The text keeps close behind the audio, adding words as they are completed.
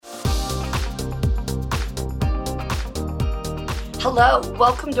Hello,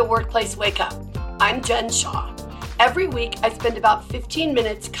 welcome to Workplace Wake Up. I'm Jen Shaw. Every week, I spend about 15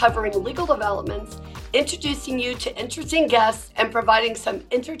 minutes covering legal developments, introducing you to interesting guests, and providing some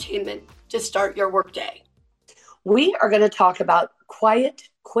entertainment to start your workday. We are going to talk about quiet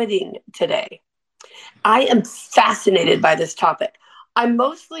quitting today. I am fascinated by this topic. I'm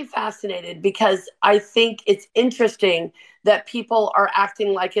mostly fascinated because I think it's interesting that people are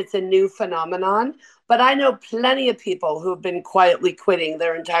acting like it's a new phenomenon, but I know plenty of people who have been quietly quitting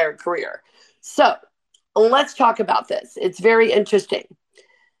their entire career. So let's talk about this. It's very interesting.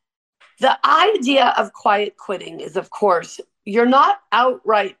 The idea of quiet quitting is, of course, you're not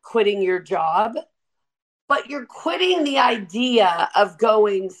outright quitting your job, but you're quitting the idea of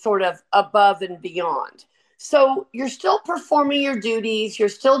going sort of above and beyond. So you're still performing your duties, you're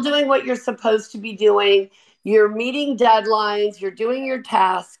still doing what you're supposed to be doing, you're meeting deadlines, you're doing your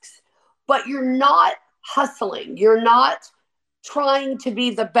tasks, but you're not hustling. You're not trying to be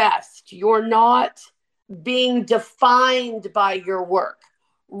the best. You're not being defined by your work.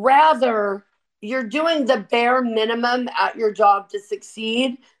 Rather, you're doing the bare minimum at your job to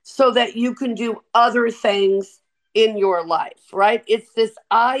succeed so that you can do other things in your life, right? It's this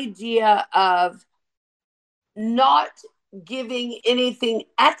idea of not giving anything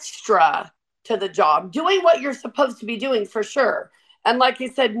extra to the job, doing what you're supposed to be doing for sure. And like you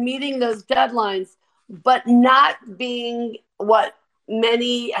said, meeting those deadlines, but not being what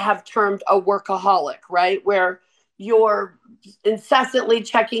many have termed a workaholic, right? Where you're incessantly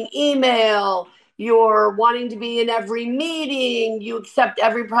checking email, you're wanting to be in every meeting, you accept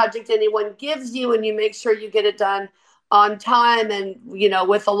every project anyone gives you, and you make sure you get it done on time and,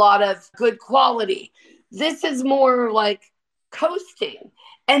 with a lot of good quality. This is more like coasting.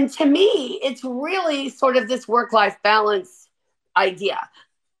 And to me, it's really sort of this work-life balance idea.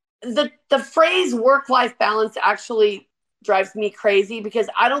 The phrase work-life balance actually drives me crazy because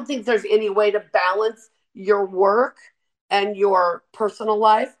I don't think there's any way to balance your work and your personal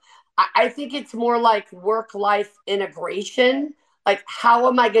life. I think it's more like work-life integration. Like, how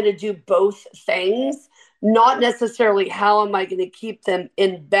am I going to do both things? Not necessarily how am I going to keep them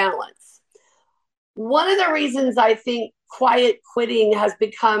in balance. One of the reasons I think quiet quitting has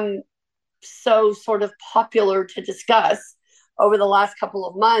become so sort of popular to discuss over the last couple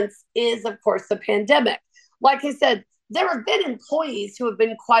of months is, of course, the pandemic. Like I said, there have been employees who have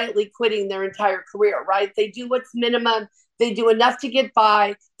been quietly quitting their entire career, right? They do what's minimum. They do enough to get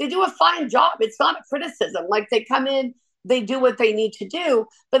by. They do a fine job. It's not a criticism. Like, they come in, they do what they need to do,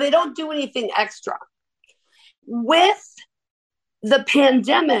 but they don't do anything extra. With the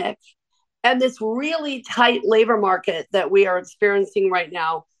pandemic and this really tight labor market that we are experiencing right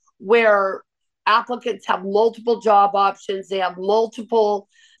now, where applicants have multiple job options, they have multiple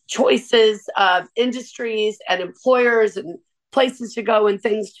choices of industries and employers and places to go and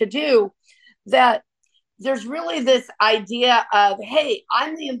things to do, that there's really this idea of, hey,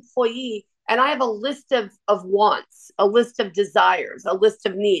 I'm the employee and I have a list of wants, a list of desires, a list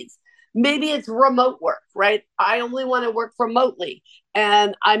of needs. Maybe it's remote work, right? I only want to work remotely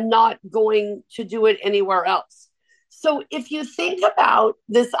and I'm not going to do it anywhere else. So if you think about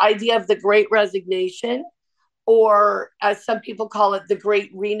this idea of the great resignation, or as some people call it, the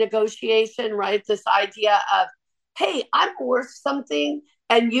great renegotiation, right? This idea of, hey, I'm worth something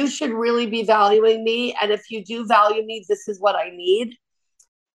and you should really be valuing me. And if you do value me, this is what I need.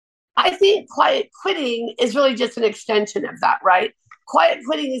 I think quiet quitting is really just an extension of that, right? Quiet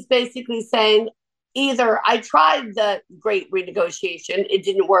quitting is basically saying, either I tried the great renegotiation, it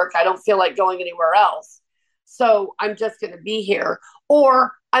didn't work, I don't feel like going anywhere else, so I'm just going to be here,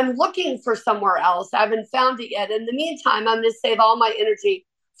 or I'm looking for somewhere else, I haven't found it yet. In the meantime, I'm going to save all my energy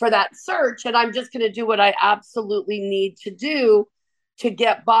for that search, and I'm just going to do what I absolutely need to do to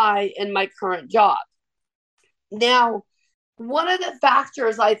get by in my current job. Now, one of the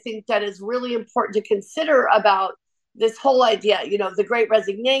factors I think that is really important to consider about this whole idea, the great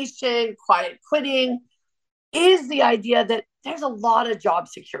resignation, quiet quitting, is the idea that there's a lot of job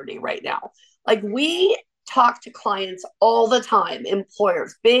security right now. Like, we talk to clients all the time,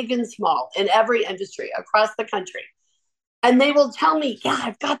 employers, big and small, in every industry across the country. And they will tell me, yeah,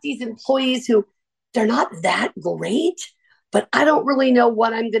 I've got these employees who they're not that great, but I don't really know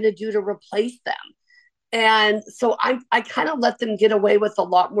what I'm going to do to replace them. And so I kind of let them get away with a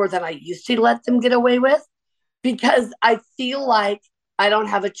lot more than I used to let them get away with, because I feel like I don't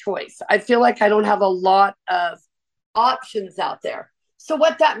have a choice. I feel like I don't have a lot of options out there. So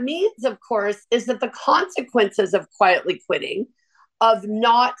what that means, of course, is that the consequences of quietly quitting, of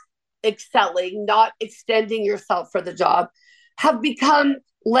not excelling, not extending yourself for the job, have become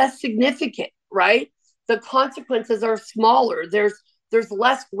less significant, right? the consequences are smaller. There's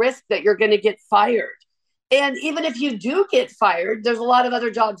less risk that you're going to get fired. And even if you do get fired, there's a lot of other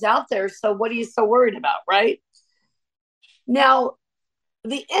jobs out there. So what are you so worried about, right? Now,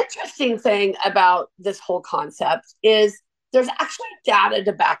 the interesting thing about this whole concept is there's actually data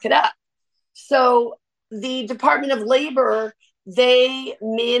to back it up. So the Department of Labor, they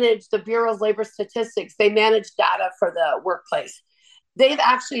manage the Bureau of Labor Statistics. They manage data for the workplace. They've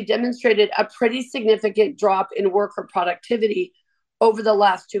actually demonstrated a pretty significant drop in worker productivity over the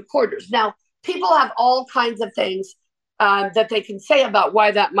last 2 quarters. Now, people have all kinds of things that they can say about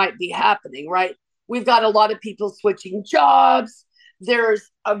why that might be happening, right? We've got a lot of people switching jobs. There's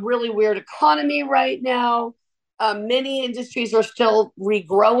a really weird economy right now. Many industries are still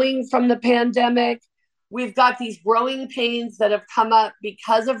regrowing from the pandemic. We've got these growing pains that have come up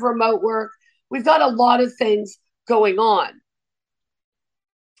because of remote work. We've got a lot of things going on.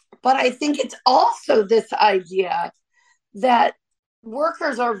 But I think it's also this idea that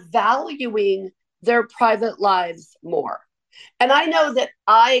workers are valuing their private lives more. And I know that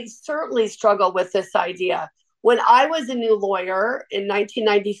I certainly struggle with this idea. When I was a new lawyer in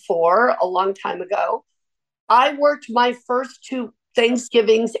 1994, a long time ago, I worked my first 2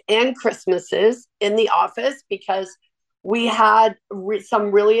 Thanksgivings and Christmases in the office because we had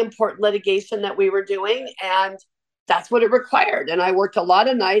some really important litigation that we were doing, and that's what it required. And I worked a lot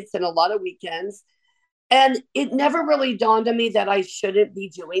of nights and a lot of weekends. And it never really dawned on me that I shouldn't be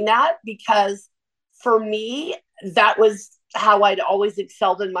doing that, because for me, that was how I'd always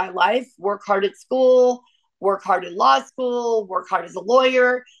excelled in my life. Work hard at school, work hard in law school, work hard as a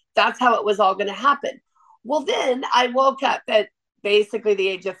lawyer. That's how it was all going to happen. Well, then I woke up at basically the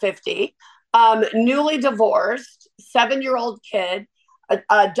age of 50, newly divorced, 7-year-old kid,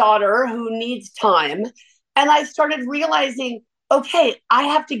 a daughter who needs time. And I started realizing, okay, I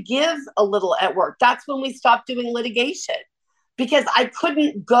have to give a little at work. That's when we stopped doing litigation, because I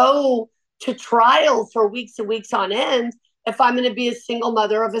couldn't go to trial for weeks and weeks on end if I'm going to be a single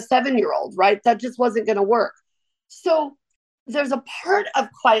mother of a 7-year-old, right? That just wasn't going to work. So there's a part of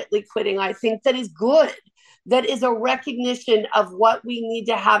quietly quitting, I think, that is good, that is a recognition of what we need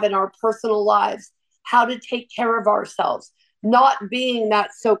to have in our personal lives, how to take care of ourselves, not being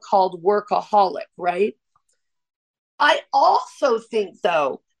that so-called workaholic, right? I also think,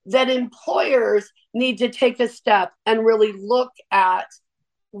 though, that employers need to take a step and really look at,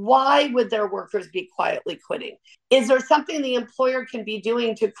 why would their workers be quietly quitting? Is there something the employer can be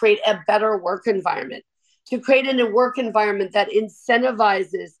doing to create a better work environment, to create a work environment that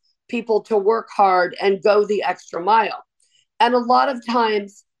incentivizes people to work hard and go the extra mile? And a lot of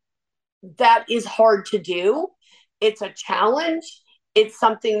times that is hard to do. It's a challenge. It's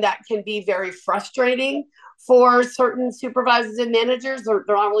something that can be very frustrating for certain supervisors and managers. They're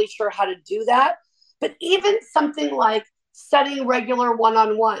not really sure how to do that. But even something like setting regular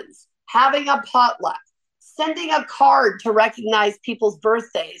one-on-ones, having a potluck, sending a card to recognize people's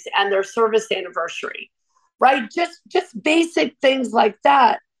birthdays and their service anniversary, right? Just basic things like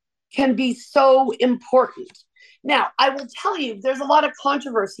that can be so important. Now, I will tell you, there's a lot of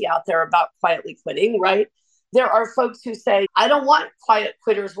controversy out there about quietly quitting, right? There are folks who say, I don't want quiet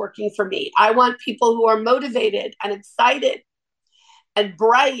quitters working for me. I want people who are motivated and excited and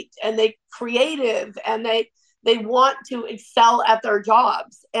bright and they creative and they want to excel at their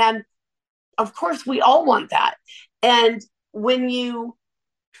jobs. And of course, we all want that. And when you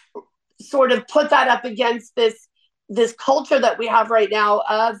sort of put that up against this culture that we have right now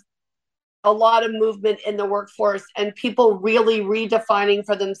of a lot of movement in the workforce and people really redefining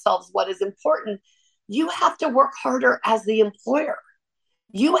for themselves what is important, you have to work harder as the employer.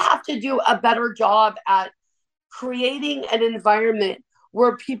 You have to do a better job at creating an environment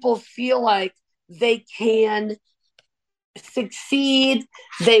where people feel like they can succeed.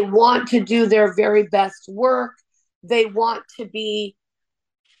 They want to do their very best work. They want to be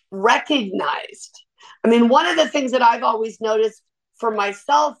recognized. I mean, one of the things that I've always noticed for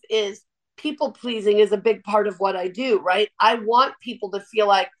myself is people pleasing is a big part of what I do, right? I want people to feel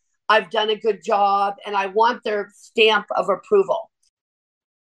like I've done a good job and I want their stamp of approval.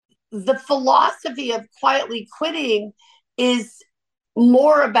 The philosophy of quietly quitting is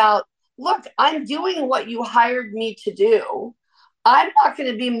more about, look, I'm doing what you hired me to do. I'm not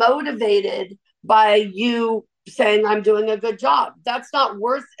going to be motivated by you saying I'm doing a good job. That's not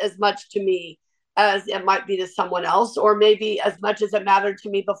worth as much to me as it might be to someone else, or maybe as much as it mattered to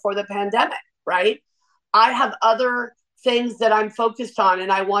me before the pandemic, right? I have other things that I'm focused on,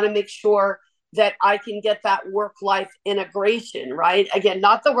 and I want to make sure that I can get that work-life integration, right? Again,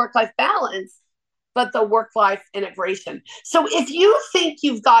 not the work-life balance, but the work-life integration. So if you think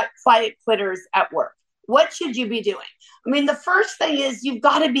you've got quiet quitters at work, What should you be doing? I mean, the first thing is you've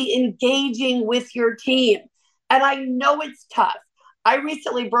got to be engaging with your team. And I know it's tough. I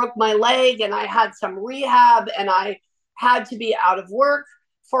recently broke my leg and I had some rehab and I had to be out of work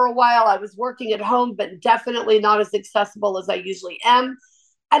for a while. I was working at home, but definitely not as accessible as I usually am.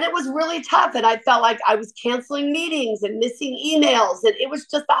 And it was really tough. And I felt like I was canceling meetings and missing emails. And it was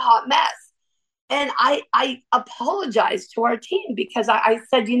just a hot mess. And I apologized to our team because I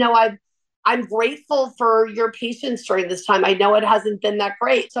said, I'm grateful for your patience during this time. I know it hasn't been that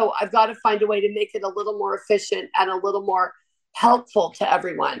great. So I've got to find a way to make it a little more efficient and a little more helpful to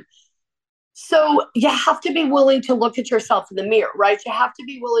everyone. So you have to be willing to look at yourself in the mirror, right? You have to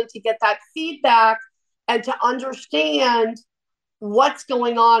be willing to get that feedback and to understand what's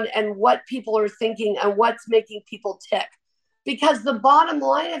going on and what people are thinking and what's making people tick. Because the bottom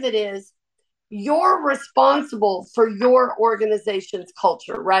line of it is you're responsible for your organization's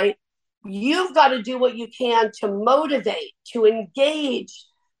culture, right? You've got to do what you can to motivate, to engage,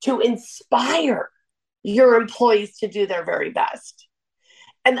 to inspire your employees to do their very best.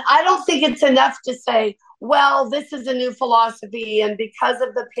 And I don't think it's enough to say, well, this is a new philosophy, and because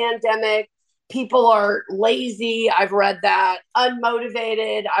of the pandemic, people are lazy. I've read that.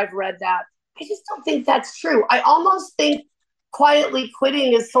 Unmotivated. I've read that. I just don't think that's true. I almost think quietly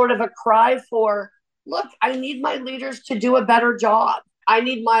quitting is sort of a cry for, look, I need my leaders to do a better job. I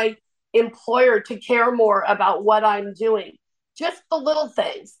need my employer to care more about what I'm doing. Just the little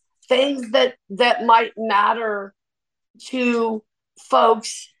things that might matter to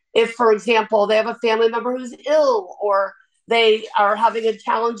folks if, for example, they have a family member who's ill or they are having a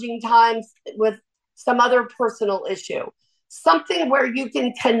challenging time with some other personal issue. Something where you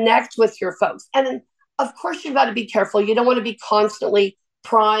can connect with your folks. And of course, you've got to be careful. You don't want to be constantly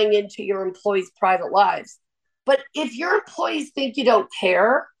prying into your employees' private lives. But if your employees think you don't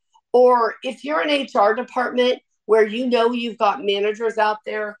care, or if you're an HR department where you've got managers out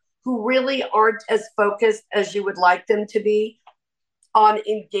there who really aren't as focused as you would like them to be on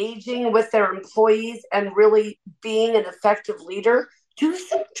engaging with their employees and really being an effective leader, do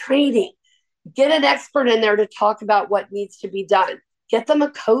some training. Get an expert in there to talk about what needs to be done. Get them a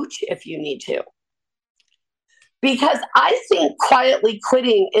coach if you need to. Because I think quietly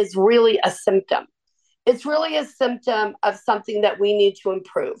quitting is really a symptom. It's really a symptom of something that we need to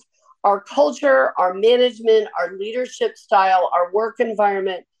improve. Our culture, our management, our leadership style, our work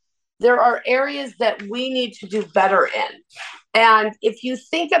environment. There are areas that we need to do better in. And if you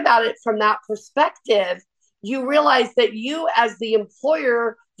think about it from that perspective, you realize that you as the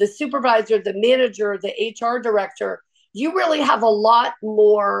employer, the supervisor, the manager, the HR director, you really have a lot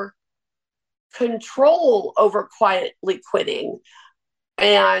more control over quietly quitting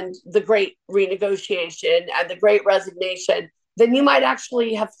and the great renegotiation and the great resignation than you might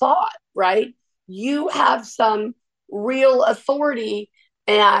actually have thought, right? You have some real authority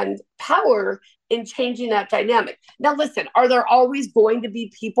and power in changing that dynamic. Now, listen, are there always going to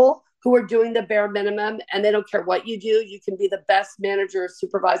be people who are doing the bare minimum and they don't care what you do? You can be the best manager or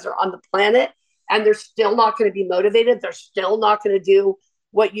supervisor on the planet and they're still not going to be motivated. They're still not going to do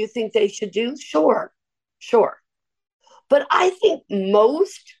what you think they should do. Sure. But I think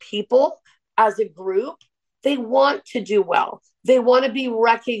most people as a group, they want to do well. They want to be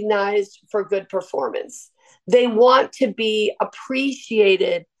recognized for good performance. They want to be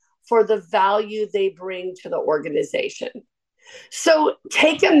appreciated for the value they bring to the organization. So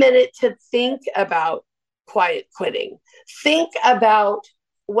take a minute to think about quiet quitting. Think about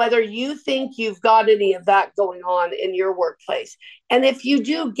whether you think you've got any of that going on in your workplace. And if you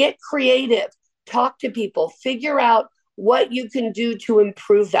do, get creative, talk to people, figure out what you can do to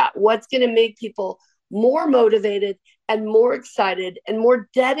improve that. What's going to make people more motivated and more excited and more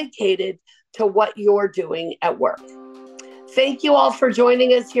dedicated to what you're doing at work. Thank you all for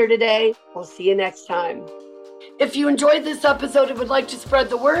joining us here today. We'll see you next time. If you enjoyed this episode and would like to spread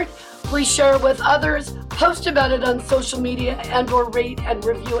the word, please share it with others, post about it on social media, and/or rate and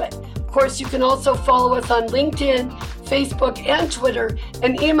review it. Of course, you can also follow us on LinkedIn, Facebook, and Twitter,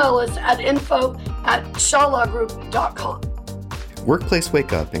 and email us at info@shawlawgroup.com. Workplace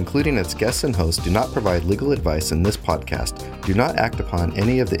Wake Up, including its guests and hosts, do not provide legal advice in this podcast. Do not act upon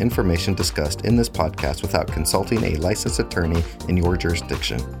any of the information discussed in this podcast without consulting a licensed attorney in your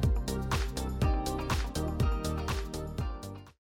jurisdiction.